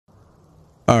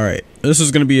Alright, this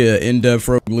is going to be an in-depth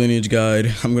Rogue Lineage guide.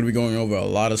 I'm going to be going over a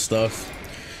lot of stuff.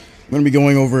 I'm going to be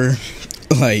going over,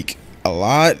 like, a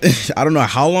lot. I don't know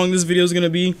how long this video is going to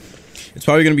be. It's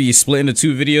probably going to be split into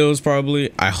 2 videos,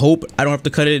 probably. I hope I don't have to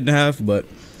cut it in half, but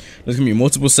there's going to be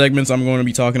multiple segments I'm going to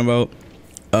be talking about.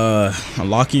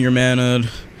 Unlocking your mana,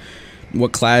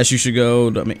 what class you should go.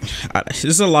 I mean,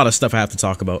 there's a lot of stuff I have to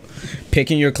talk about.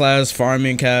 Picking your class,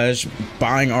 farming cash,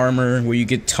 buying armor, where you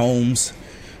get tomes.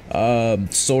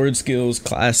 Sword skills,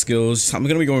 class skills. I'm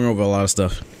gonna be going over a lot of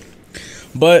stuff,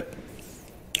 but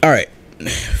all right,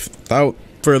 without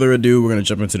further ado, we're gonna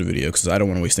jump into the video because I don't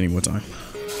want to waste any more time.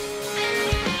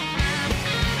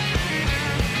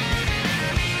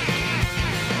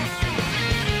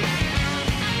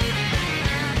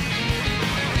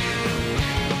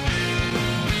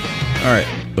 All right,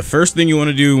 the first thing you want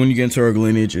to do when you get into Rogue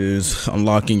Lineage is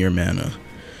unlocking your mana.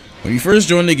 When you first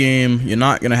join the game, you're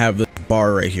not gonna have this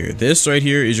bar right here. This right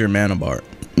here is your mana bar.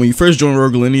 When you first join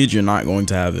Rogue Lineage, you're not going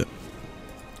to have it.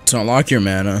 To unlock your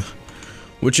mana,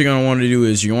 what you're gonna want to do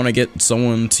is you want to get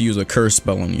someone to use a curse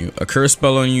spell on you. A curse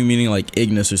spell on you meaning like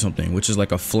Ignis or something, which is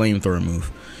like a flamethrower move.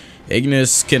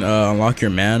 Ignis can unlock your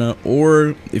mana,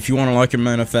 or if you want to unlock your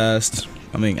mana fast,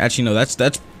 I mean, actually no, that's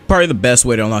probably the best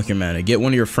way to unlock your mana. Get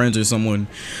one of your friends or someone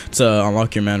to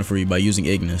unlock your mana for you by using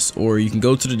Ignis, or you can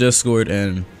go to the Discord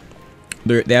and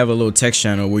they have a little text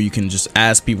channel where you can just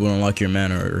ask people to unlock your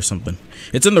mana or something.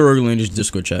 It's in the Rogue Lineage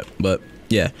Discord chat. But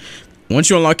yeah,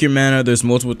 once you unlock your mana, there's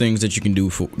multiple things that you can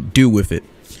do with it.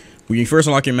 When you first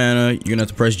unlock your mana, you're gonna have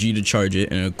to press G to charge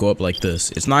it, and it'll go up like this.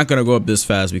 It's not gonna go up this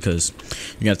fast because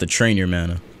you're gonna have to train your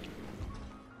mana.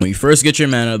 When you first get your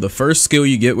mana, the first skill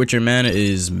you get with your mana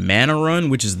is Mana Run,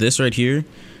 which is this right here.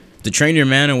 To train your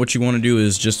mana, what you want to do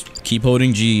is just keep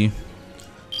holding G,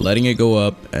 letting it go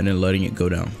up, and then letting it go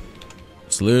down.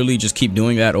 So literally just keep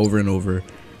doing that over and over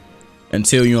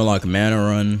until you unlock Mana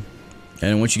Run.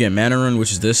 And once you get Mana Run,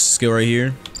 which is this skill right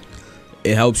here,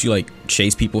 it helps you like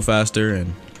chase people faster.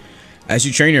 And as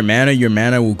you train your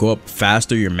mana will go up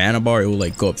faster. Your mana bar, it will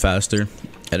like go up faster.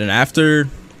 And then after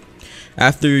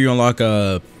you unlock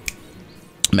a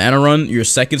Mana Run, your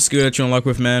second skill that you unlock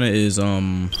with mana is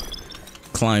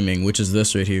climbing, which is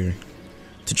this right here.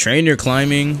 To train your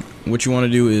climbing, what you want to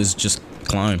do is just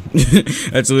climb.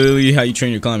 That's literally how you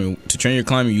train your climbing. To train your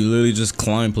climbing, you literally just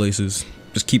climb places.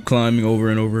 Just keep climbing over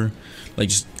and over. Like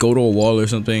just go to a wall or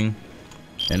something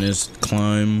and just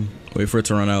climb, wait for it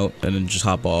to run out, and then just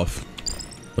hop off.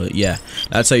 But yeah,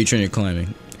 that's how you train your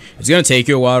climbing. It's gonna take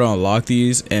you a while to unlock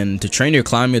these, and to train your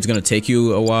climbing, it's gonna take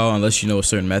you a while unless you know a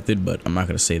certain method, but I'm not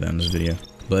gonna say that in this video.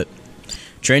 But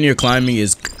training your climbing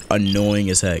is annoying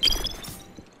as heck.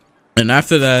 And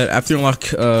after that, after you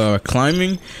unlock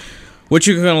climbing, what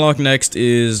you can unlock next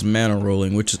is mana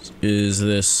rolling, which is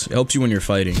this. It helps you when you're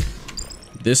fighting.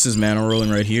 This is mana rolling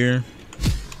right here.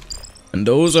 And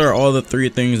those are all the 3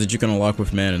 things that you can unlock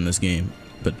with mana in this game.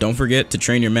 But don't forget, to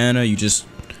train your mana, you just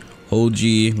hold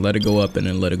G, let it go up, and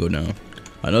then let it go down.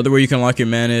 Another way you can unlock your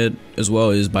mana as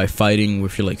well is by fighting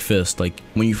with your like fist. Like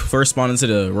when you first spawn into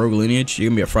the Rogue Lineage, you're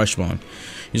gonna be a fresh spawn.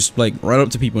 You just like run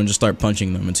up to people and just start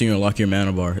punching them until you unlock your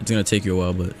mana bar. It's gonna take you a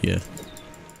while, but yeah,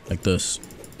 like this.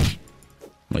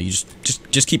 Like you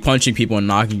just keep punching people and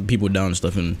knocking people down and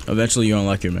stuff, and eventually you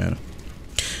unlock your mana.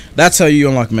 That's how you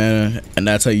unlock mana, and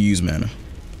that's how you use mana.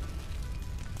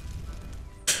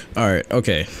 Alright,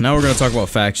 okay, now we're gonna talk about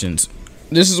factions.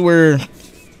 This is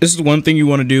one thing you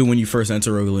want to do when you first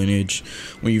enter Rogue Lineage,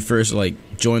 when you first like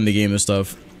join the game and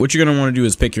stuff. What you're gonna want to do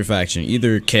is pick your faction,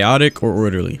 either chaotic or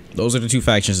orderly. Those are the 2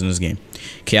 factions in this game.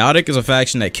 Chaotic is a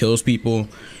faction that kills people,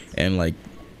 and like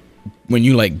when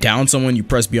you like down someone, you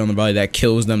press B on the body, that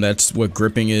kills them. That's what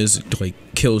gripping is. It, like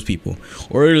kills people.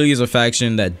 Orderly is a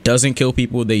faction that doesn't kill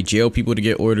people. They jail people to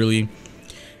get orderly.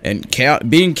 And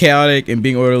being chaotic and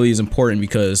being orderly is important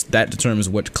because that determines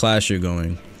what class you're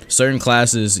going. Certain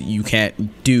classes you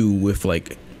can't do with,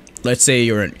 like, let's say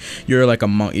you're like a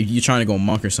monk. If you're trying to go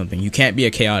monk or something, you can't be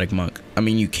a chaotic monk. I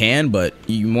mean, you can, but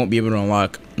you won't be able to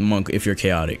unlock monk if you're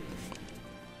chaotic.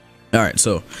 Alright,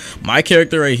 so my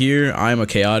character right here, I'm a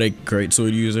chaotic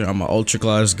greatsword user. I'm an ultra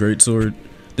class greatsword.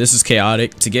 This is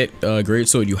chaotic. To get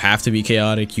greatsword, you have to be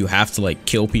chaotic. You have to like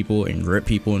kill people and grip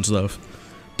people and stuff.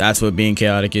 That's what being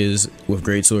chaotic is with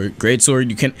greatsword. Greatsword,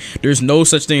 you can. There's no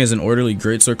such thing as an orderly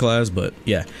greatsword class, but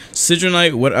yeah, Sigil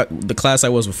Knight, the class I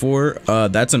was before,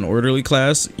 that's an orderly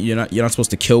class. You're not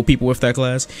supposed to kill people with that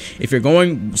class. If you're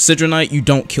going Sigil Knight, you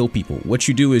don't kill people. What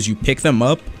you do is you pick them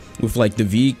up with like the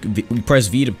you press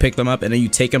V to pick them up, and then you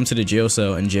take them to the jail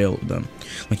cell and jail them.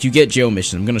 Like you get jail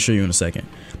missions. I'm gonna show you in a second.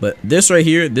 But this right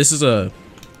here, this is a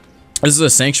This is a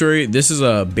sanctuary. This is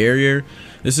a barrier.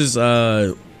 This is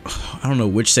I don't know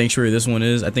which sanctuary this one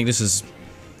is. I think this is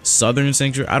Southern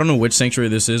Sanctuary. I don't know which sanctuary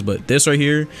this is, but this right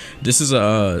here, this is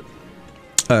a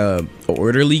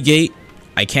orderly gate.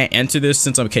 I can't enter this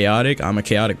since I'm chaotic. I'm a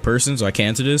chaotic person, so I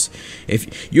can't enter this.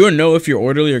 If you'll know if you're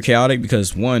orderly or chaotic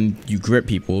because one, you grip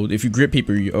people. If you grip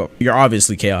people, you're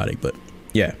obviously chaotic. But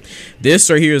yeah, this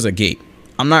right here is a gate.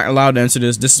 I'm not allowed to enter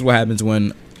this. This is what happens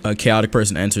when a chaotic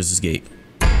person enters this gate.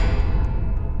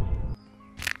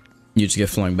 You just get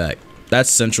flung back. That's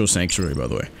Central Sanctuary, by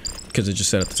the way, because it just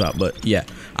said at the top. But yeah,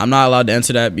 I'm not allowed to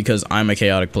enter that because I'm a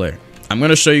chaotic player. I'm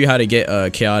gonna show you how to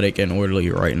get chaotic and orderly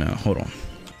right now. Hold on.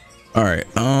 All right.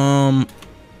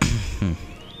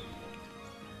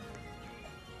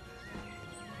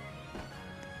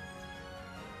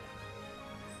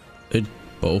 It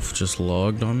both just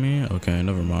logged on me. Okay,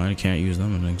 never mind. I can't use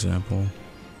them as an example.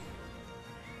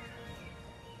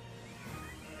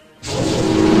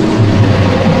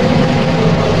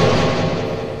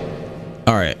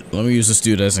 Alright, let me use this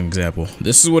dude as an example.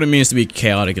 This is what it means to be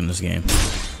chaotic in this game.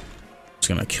 Just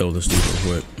gonna kill this dude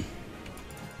real quick.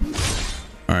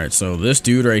 Alright, so this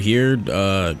dude right here,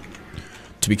 to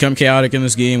become chaotic in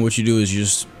this game, what you do is you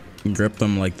just grip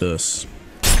them like this.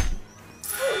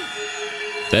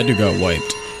 That dude got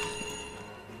wiped.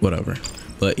 Whatever.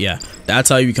 But yeah, that's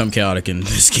how you become chaotic in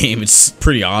this game. It's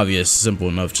pretty obvious, simple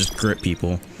enough. Just grip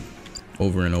people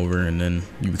over and over, and then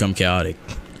you become chaotic.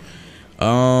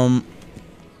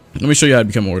 Let me show you how to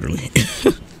become orderly.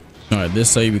 Alright, this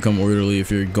is how you become orderly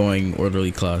if you're going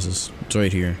orderly classes. It's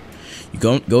right here. You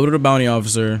go to the bounty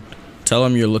officer, tell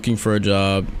him you're looking for a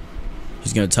job.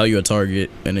 He's gonna tell you a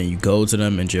target, and then you go to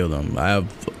them and jail them. I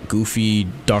have Goofy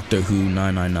Doctor Who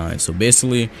 999. So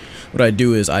basically, what I'd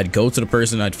do is I'd go to the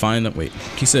person, I'd find them. Wait,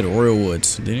 he said Royal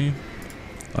Woods, didn't he?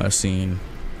 Last scene.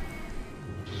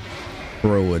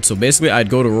 Royal Woods. So basically, I'd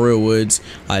go to Royal Woods,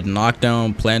 I'd knock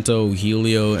down Planto,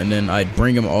 Helio, and then I'd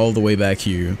bring him all the way back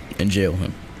here and jail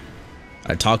him.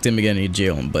 I'd talk to him again and he'd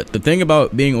jail him. But the thing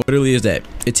about being orderly is that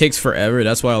it takes forever.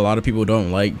 That's why a lot of people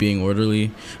don't like being orderly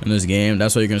in this game.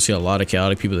 That's why you're gonna see a lot of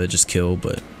chaotic people that just kill.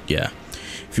 But yeah,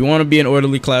 if you want to be an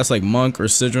orderly class like Monk or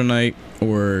Sigil Knight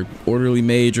or Orderly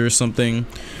Mage or something,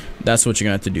 that's what you're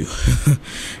gonna have to do.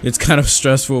 It's kind of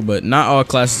stressful, but not all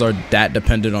classes are that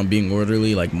dependent on being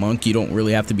orderly. Like Monk, you don't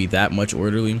really have to be that much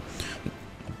orderly.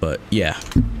 But yeah.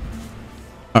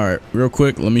 Alright, real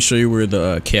quick, let me show you where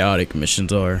the chaotic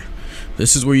missions are.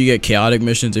 This is where you get chaotic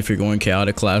missions if you're going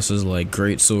chaotic classes like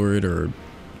Greatsword or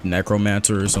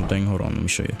Necromancer or something. Hold on, let me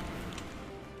show you.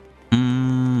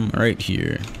 Right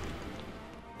here.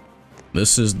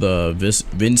 This is the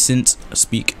Vincent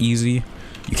Speakeasy.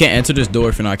 You can't enter this door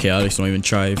if you're not chaotic, so don't even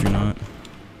try if you're not.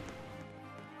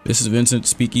 This is Vincent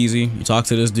Speakeasy. You talk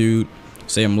to this dude,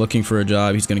 say I'm looking for a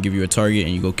job, he's gonna give you a target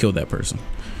and you go kill that person.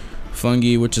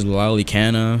 Fungi, which is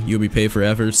Lalicana, you'll be paid for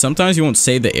effort. Sometimes you won't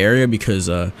say the area because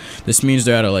this means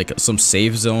they're at a, like some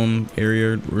safe zone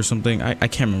area or something. I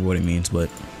can't remember what it means, but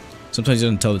sometimes it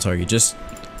doesn't tell the target. Just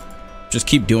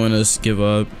keep doing this, give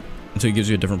up until it gives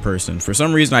you a different person. For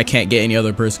some reason I can't get any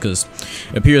other person because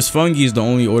it appears Fungi is the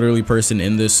only orderly person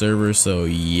in this server, so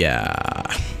yeah.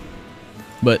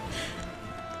 But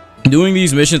doing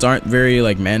these missions aren't very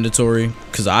like mandatory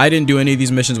because I didn't do any of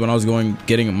these missions when I was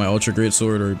getting my Ultra Great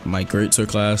Sword or my Great Sword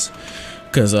class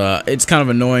because it's kind of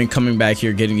annoying coming back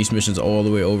here getting these missions all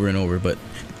the way over and over. But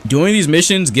doing these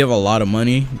missions give a lot of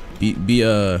money. Be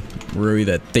worried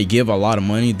that they give a lot of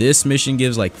money. This mission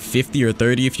gives like 50 or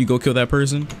 30 if you go kill that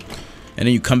person and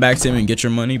then you come back to him and get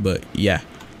your money. But yeah,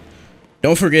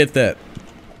 don't forget that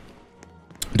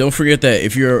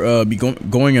if you're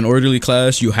going an orderly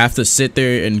class, you have to sit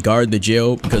there and guard the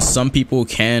jail because some people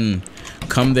can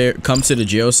come to the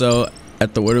jail cell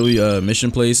at the orderly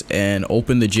mission place and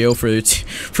open the jail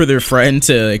for their friend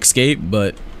to escape.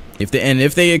 But if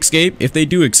they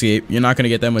do escape, you're not gonna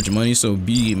get that much money. So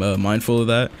be mindful of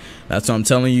that. That's what I'm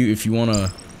telling you. If you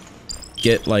wanna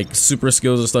get like super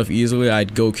skills and stuff easily,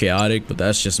 I'd go chaotic. But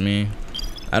that's just me.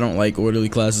 I don't like orderly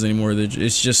classes anymore.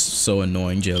 It's just so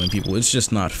annoying jailing people. It's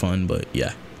just not fun, but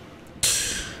yeah.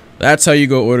 That's how you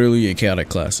go orderly in chaotic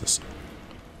classes.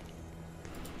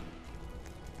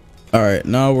 Alright,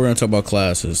 now we're going to talk about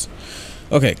classes.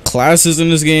 Okay, classes in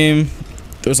this game.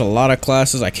 There's a lot of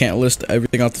classes. I can't list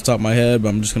everything off the top of my head, but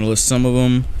I'm just going to list some of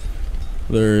them.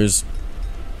 There's...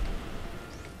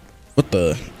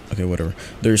 Okay, whatever.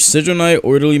 There's Sigil Knight,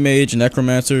 Orderly Mage,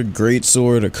 Necromancer,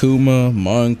 Greatsword, Akuma,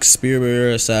 Monk,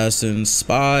 Spearbearer, Assassin,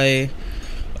 Spy.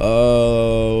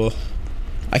 I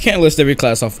can't list every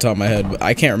class off the top of my head, but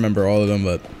I can't remember all of them,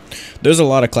 but there's a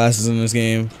lot of classes in this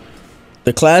game.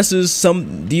 The classes,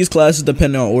 these classes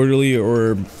depend on orderly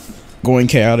or going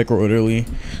chaotic or orderly.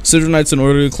 Sigil Knight's an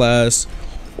orderly class.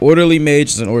 Orderly Mage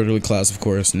is an orderly class, of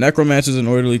course. Necromancer is an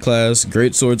orderly class.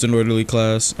 Great Sword's an orderly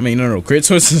class. I mean, no. Great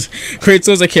Sword's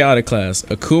a chaotic class.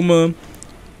 Akuma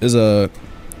is a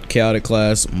chaotic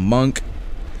class. Monk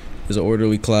is an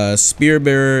orderly class.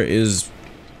 Spearbearer is,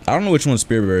 I don't know which one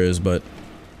Spearbearer is, but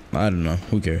I don't know.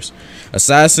 Who cares?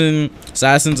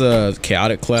 Assassin's a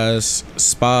chaotic class.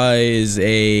 Spy is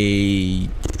a,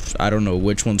 I don't know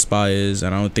which one Spy is,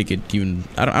 and I don't think it even.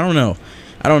 I don't know.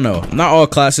 Not all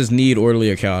classes need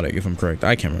orderly or chaotic, if I'm correct.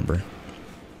 I can't remember.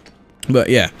 But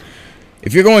yeah,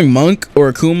 if you're going Monk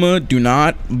or Akuma, do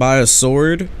not buy a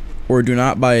sword or do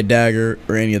not buy a dagger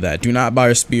or any of that. Do not buy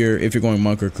a spear if you're going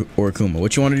Monk or Akuma.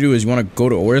 What you want to do is you want to go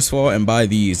to Orisfall and buy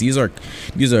these. These are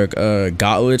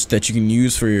gauntlets that you can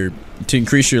use for to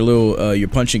increase your your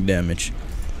punching damage.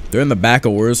 They're in the back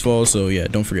of Orisfall, so yeah,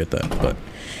 don't forget that. But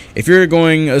if you're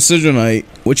going a Sigil Knight,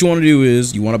 what you want to do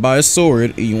is you want to buy a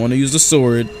sword and you want to use the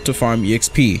sword to farm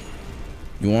EXP.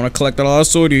 You want to collect a lot of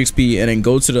sword EXP and then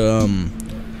go to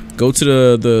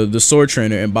the sword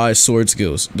trainer and buy sword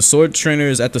skills. The sword trainer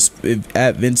is at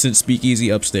Vincent's Speakeasy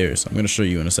upstairs. I'm going to show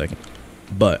you in a second.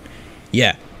 But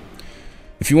yeah,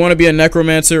 if you want to be a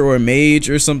necromancer or a mage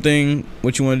or something,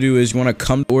 what you want to do is you want to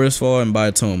come to Orisfall and buy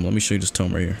a tome. Let me show you this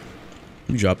tome right here.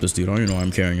 Let me drop this dude. I don't even know why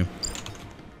I'm carrying him.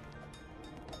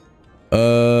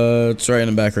 It's right in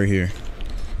the back right here.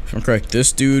 If I'm correct,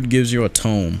 this dude gives you a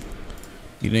tome.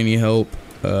 Need any help?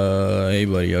 Hey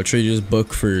buddy, I'll trade you this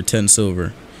book for 10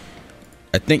 silver.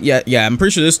 I think, yeah, I'm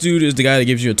pretty sure this dude is the guy that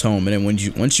gives you a tome. And then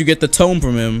once you get the tome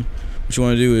from him, what you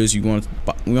want to do is we want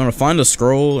to find a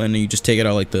scroll and then you just take it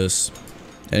out like this,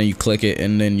 and then you click it,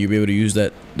 and then you'll be able to use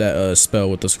that spell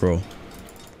with the scroll.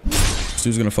 This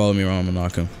dude's gonna follow me around. I'm gonna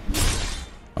knock him.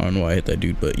 I don't know why I hit that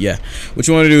dude, but yeah. What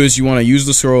you want to do is you want to use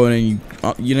the scroll, and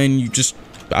then you just,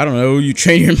 I don't know, you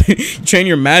train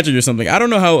your magic or something. I don't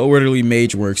know how orderly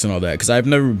mage works and all that, because I've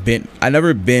never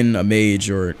been a mage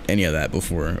or any of that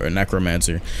before, or a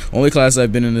necromancer. Only classes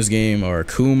I've been in this game are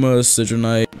Akuma, Sigil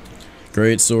Knight,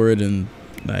 Great Sword, and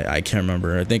I can't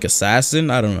remember. I think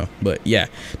Assassin. I don't know, but yeah,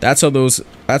 that's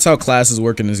how classes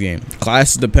work in this game.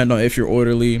 Classes depend on if you're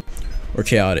orderly or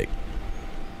chaotic.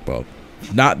 Well,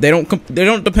 they don't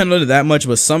depend on it that much,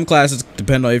 but some classes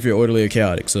depend on if you're orderly or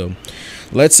chaotic. So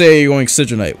let's say you're going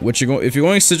Sigil Knight. If you're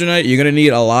going Sigil Knight, you're gonna need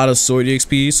a lot of sword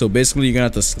EXP. So basically you're gonna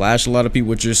have to slash a lot of people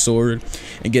with your sword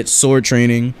and get sword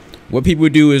training. What people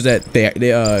do is that they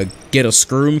get a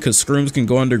scroom, because scrooms can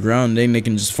go underground and then they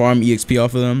can just farm EXP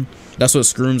off of them. That's what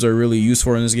scrooms are really used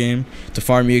for in this game, to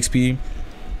farm EXP.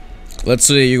 Let's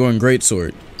say you're going Great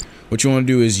Sword. What you want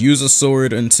to do is use a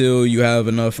sword until you have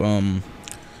enough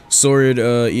sword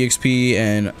EXP,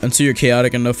 and until you're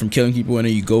chaotic enough from killing people, and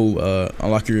then you go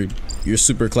unlock your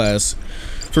super class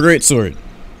for Great Sword.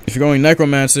 If you're going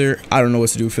Necromancer, I don't know what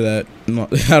to do for that.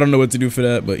 I don't know what to do for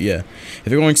that, but yeah.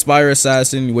 If you're going Spy or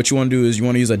Assassin, what you want to do is you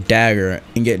want to use a dagger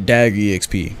and get dagger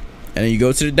EXP. And then you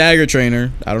go to the dagger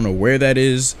trainer. I don't know where that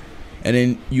is. And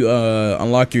then you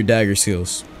unlock your dagger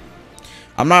skills.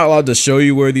 I'm not allowed to show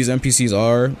you where these NPCs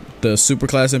are, the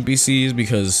superclass NPCs,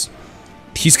 because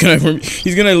he's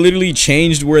gonna literally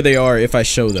change where they are if I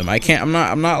show them. I'm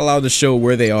not allowed to show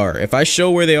where they are. If I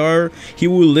show where they are, he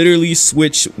will literally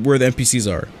switch where the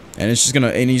NPCs are, and he's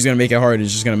gonna make it hard.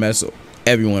 It's just gonna mess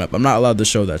everyone up. I'm not allowed to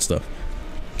show that stuff.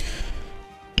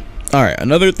 Alright,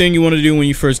 another thing you want to do when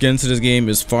you first get into this game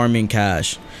is farming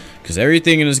cash, because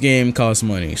everything in this game costs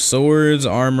money. Swords,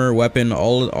 armor, weapons,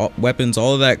 all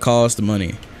of that costs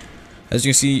money. As you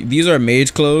can see, these are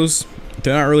mage clothes.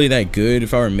 They're not really that good.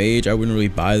 If I were mage, I wouldn't really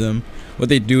buy them. What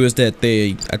they do is that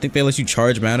I think they let you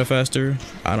charge mana faster.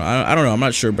 I don't know. I'm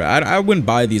not sure, but I wouldn't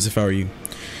buy these if I were you.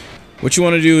 What you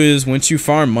want to do is, once you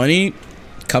farm money,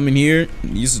 come in here.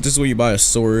 This is where you buy a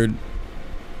sword.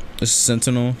 This is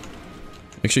Sentinel.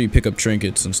 Make sure you pick up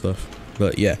trinkets and stuff.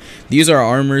 But yeah, these are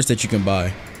armors that you can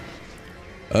buy.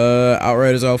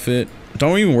 Outrider's outfit.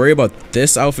 Don't even worry about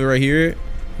this outfit right here.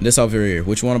 This outfit right here.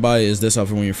 What you want to buy is this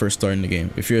outfit when you're first starting the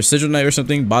game. If you're a Sigil Knight or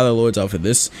something, buy the Lord's outfit.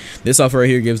 This outfit right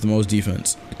here gives the most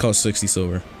defense. It costs 60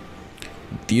 silver.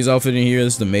 These outfit in here,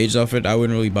 this is the mage outfit. I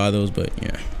wouldn't really buy those, but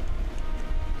yeah.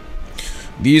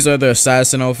 These are the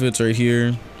assassin outfits right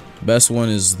here. Best one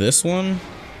is this one.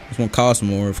 This one costs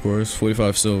more, of course,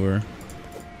 45 silver.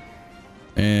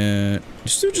 And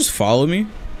this dude just follow me.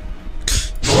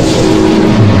 Alright,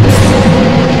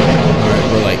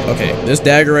 we're like, okay, this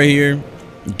dagger right here.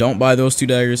 Don't buy those two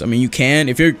daggers. I mean, you can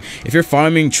if you're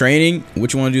farming training.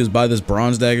 What you want to do is buy this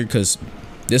bronze dagger, because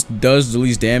this does the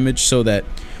least damage, so that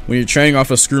when you're training off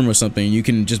a scroom or something, you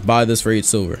can just buy this for 8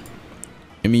 silver.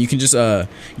 I mean, you can just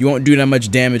you won't do that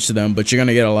much damage to them, but you're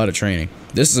gonna get a lot of training.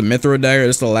 This is a Mithril dagger.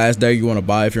 This is the last dagger you want to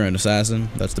buy if you're an assassin.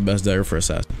 That's the best dagger for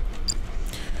assassin.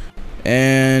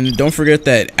 And don't forget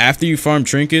that after you farm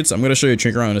trinkets, I'm gonna show you a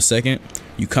trinket round in a second.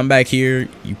 You come back here,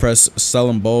 you press sell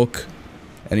in bulk,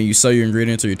 and then you sell your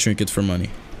ingredients or your trinkets for money.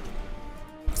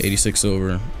 86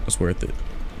 silver, that's worth it.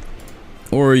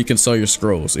 Or you can sell your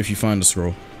scrolls if you find a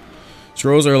scroll.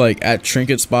 Scrolls are like at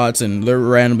trinket spots and they're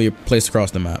randomly placed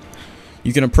across the map.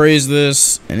 You can appraise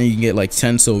this and then you can get like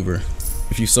 10 silver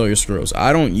if you sell your scrolls.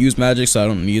 I don't use magic, so I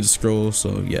don't need a scroll,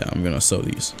 so yeah, I'm gonna sell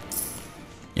these.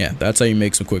 Yeah, that's how you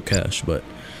make some quick cash. But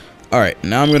alright,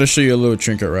 now I'm gonna show you a little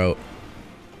trinket route.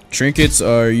 Trinkets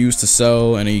are used to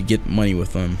sell and then you get money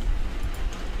with them.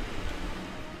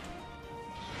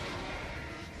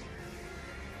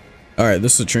 Alright,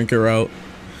 this is a trinket route.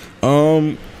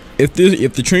 If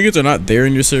the trinkets are not there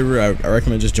in your server, I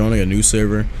recommend just joining a new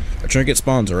server. A trinket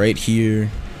spawns right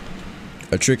here.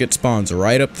 A trinket spawns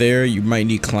right up there. You might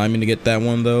need climbing to get that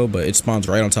one though, but it spawns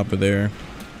right on top of there.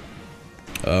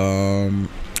 Oh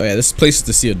yeah, this place is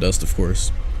the Sea of Dust, of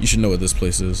course. You should know what this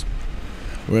place is.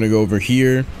 We're gonna go over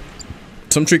here.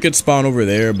 Some trinkets spawn over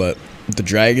there, but the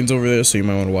dragon's over there, so you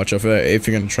might want to watch out for that if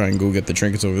you're gonna try and go get the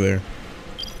trinkets over there.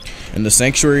 And the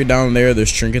sanctuary down there,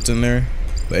 there's trinkets in there,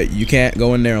 but you can't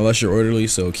go in there unless you're orderly,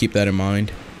 so keep that in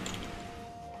mind.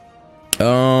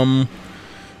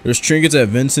 There's trinkets at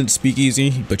Vincent's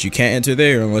Speakeasy, but you can't enter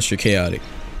there unless you're chaotic.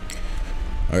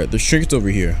 Alright, there's trinkets over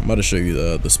here. I'm about to show you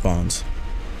the spawns.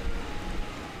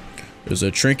 There's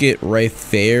a trinket right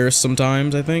there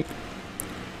sometimes, I think.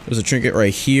 There's a trinket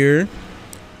right here.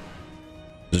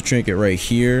 There's a trinket right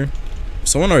here.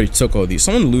 Someone already took all these.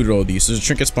 Someone looted all these. There's a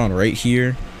trinket spawn right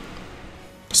here.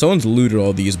 Someone's looted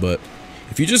all these, but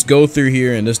if you just go through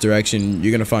here in this direction,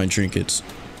 you're gonna find trinkets.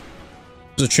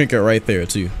 There's a trinket right there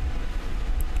too.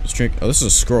 Oh, this is a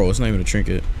scroll. It's not even a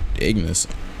trinket. Ignis.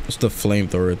 It's the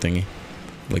flamethrower thingy,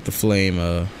 like the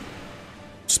flame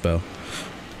spell.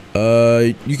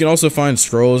 You can also find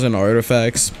scrolls and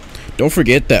artifacts. Don't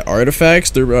forget that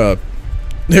artifacts,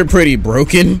 they're pretty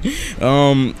broken.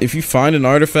 If you find an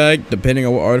artifact, depending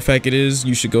on what artifact it is,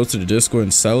 you should go to the Discord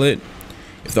and sell it.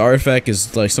 If the artifact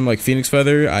is like something like Phoenix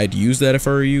Feather, I'd use that if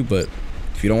I were you, but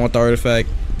if you don't want the artifact,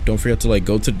 don't forget to like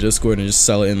go to the Discord and just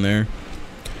sell it in there.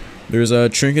 There's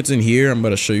trinkets in here. I'm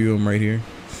about to show you them right here.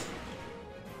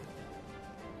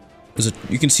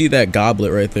 You can see that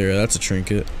goblet right there. That's a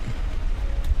trinket.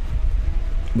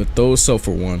 But those sell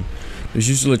for 1. There's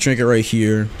usually a trinket right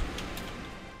here.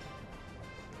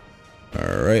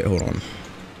 Alright, hold on.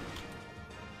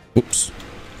 Oops.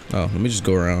 Oh, let me just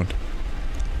go around.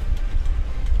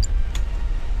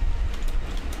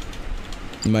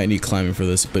 You might need climbing for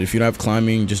this, but if you don't have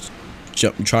climbing, just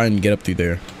try and get up through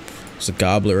there. There's a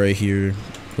goblet right here.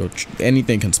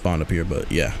 Anything can spawn up here,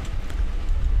 but yeah.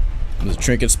 There's a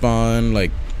trinket spawn.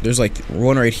 Like, there's like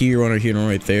one right here, one right here, and one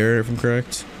right there, if I'm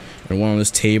correct. And one on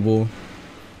this table.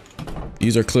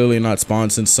 These are clearly not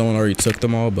spawned since someone already took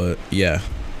them all, but yeah.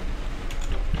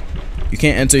 You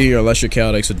can't enter here unless you're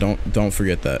chaotic, so don't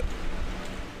forget that.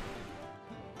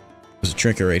 There's a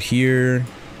trinket right here.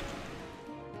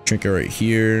 Trinket right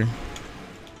here.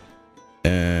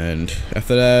 And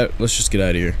after that, let's just get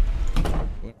out of here.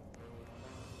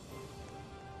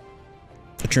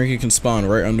 A trinket can spawn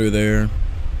right under there.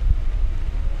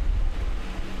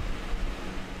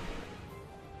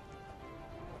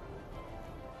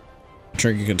 A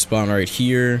trinket can spawn right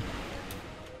here.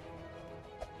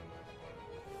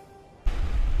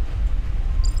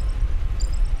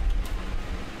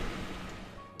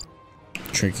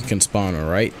 Trinket can spawn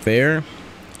right there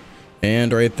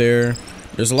and right there.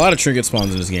 There's a lot of trinket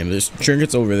spawns in this game. There's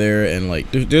trinkets over there, and like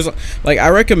there's like, I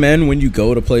recommend when you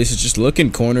go to places, just look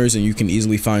in corners and you can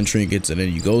easily find trinkets, and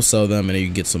then you go sell them and then you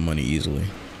can get some money easily.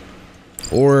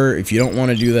 Or if you don't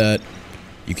want to do that,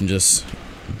 you can just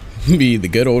be the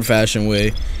good old-fashioned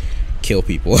way, kill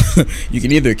people. You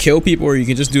can either kill people or you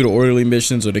can just do the orderly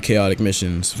missions or the chaotic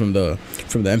missions from the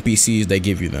NPCs that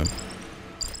give you them.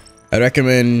 I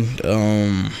recommend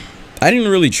I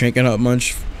didn't really trinket up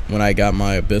much when I got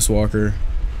my Abyss Walker.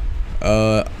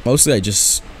 Mostly I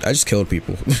just killed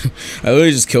people. I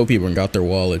literally just killed people and got their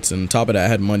wallets, and on top of that I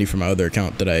had money from my other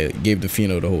account that I gave the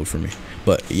Pheno to hold for me.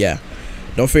 But yeah,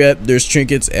 don't forget there's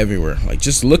trinkets everywhere. Like,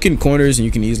 just look in corners and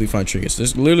you can easily find trinkets.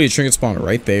 There's literally a trinket spawn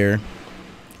right there.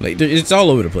 Like, it's all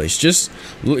over the place. Just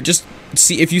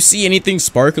see, if you see anything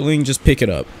sparkling, just pick it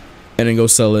up and then go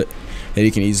sell it, and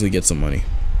you can easily get some money.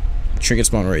 Trinket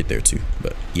spawn right there too.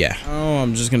 But yeah,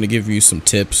 I'm just gonna give you some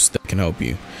tips that can help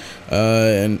you,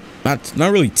 and not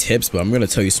really tips, but I'm gonna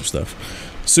tell you some stuff.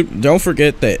 Don't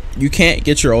forget that you can't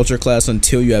get your ultra class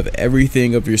until you have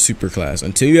everything of your super class.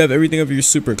 Until you have everything of your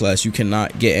super class, you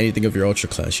cannot get anything of your ultra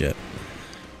class yet.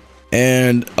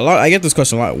 And I get this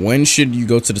question a lot. When should you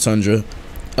go to the tundra?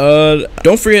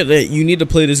 Don't forget that you need to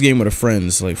play this game with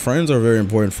friends. Like, friends are very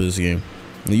important for this game.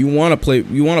 You want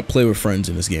to play with friends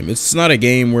in this game. It's not a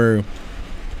game where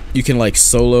you can like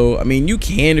solo. I mean, you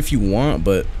can if you want,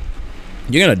 but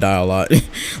you're gonna die a lot.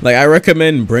 Like, I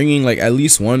recommend bringing like at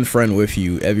least one friend with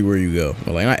you everywhere you go.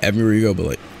 Well, like, not everywhere you go, but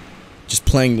like just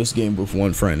playing this game with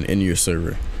one friend in your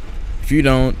server. If you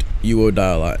don't, you will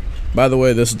die a lot. By the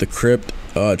way, this is the crypt.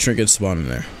 Trinkets spawn in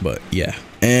there, but yeah.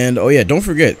 And oh yeah, don't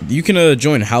forget, you can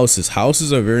join houses.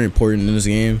 Houses are very important in this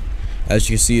game. As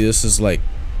you can see, this is like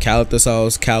Calathus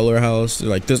house, Caler house.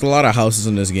 Like, there's a lot of houses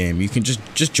in this game. You can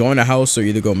just join a house or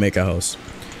either go make a house.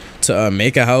 To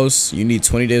make a house, you need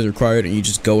 20 days required, and you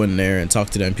just go in there and talk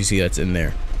to the NPC that's in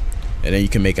there, and then you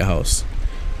can make a house.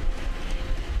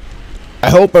 I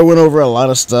hope I went over a lot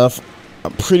of stuff.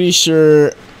 I'm pretty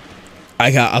sure I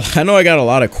know I got a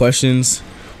lot of questions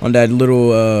on that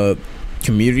little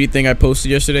community thing I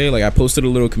posted yesterday. Like, I posted a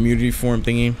little community forum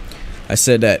thingy. I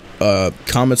said that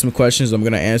comment some questions. I'm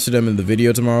gonna answer them in the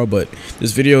video tomorrow, but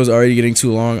this video is already getting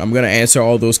too long. I'm gonna answer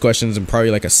all those questions in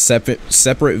probably like a separate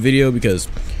video, because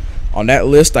on that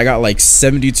list I got like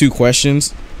 72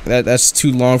 questions. That's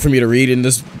too long for me to read in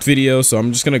this video, so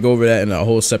I'm just gonna go over that in a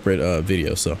whole separate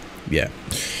video. So yeah,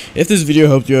 if this video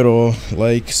helped you at all,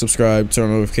 like, subscribe,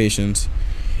 turn on notifications,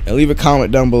 and leave a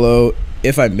comment down below.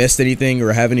 If I missed anything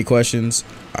or have any questions,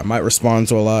 I might respond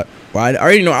to a lot. Well, I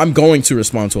already know I'm going to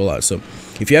respond to a lot. So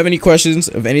if you have any questions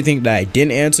of anything that I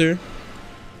didn't answer,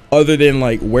 other than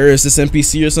like where is this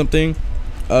NPC or something,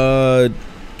 go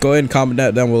ahead and comment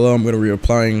that down below. I'm gonna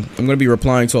be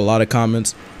replying to a lot of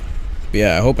comments. But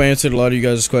yeah, I hope I answered a lot of you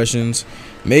guys' questions.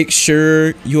 Make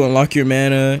sure you unlock your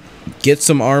mana, get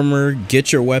some armor,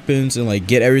 get your weapons, and like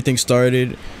get everything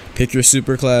started. Pick your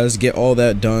super class, get all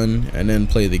that done, and then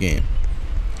play the game.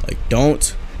 Like,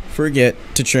 don't forget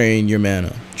to train your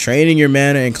mana. Training your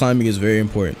mana and climbing is very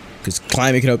important, because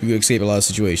climbing can help you escape a lot of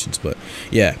situations. But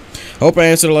yeah, hope I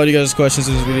answered a lot of you guys' questions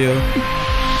in this video.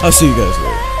 I'll see you guys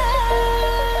later.